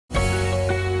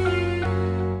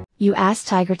You ask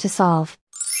Tiger to solve.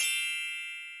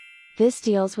 This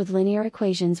deals with linear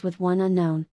equations with one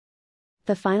unknown.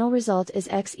 The final result is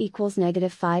x equals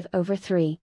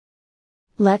 -5/3.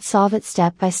 Let's solve it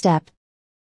step by step.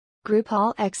 Group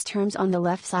all x terms on the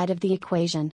left side of the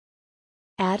equation.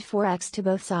 Add 4x to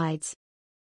both sides.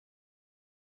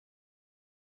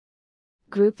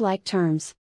 Group like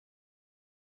terms.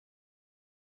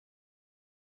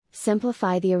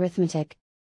 Simplify the arithmetic.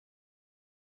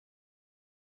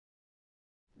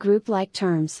 Group like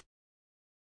terms.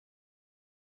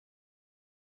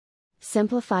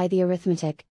 Simplify the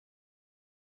arithmetic.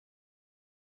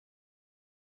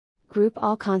 Group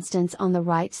all constants on the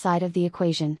right side of the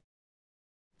equation.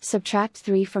 Subtract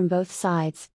 3 from both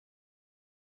sides.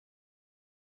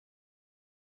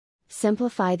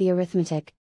 Simplify the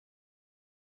arithmetic.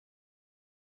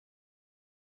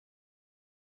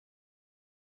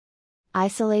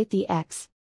 Isolate the x.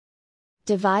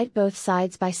 Divide both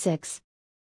sides by 6.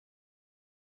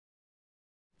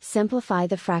 Simplify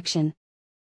the fraction.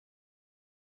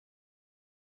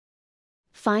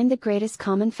 Find the greatest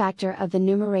common factor of the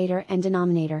numerator and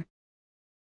denominator.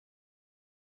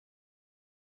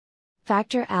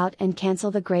 Factor out and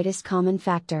cancel the greatest common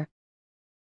factor.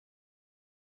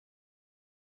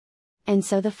 And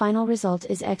so the final result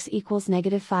is x equals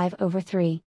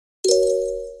 -5/3.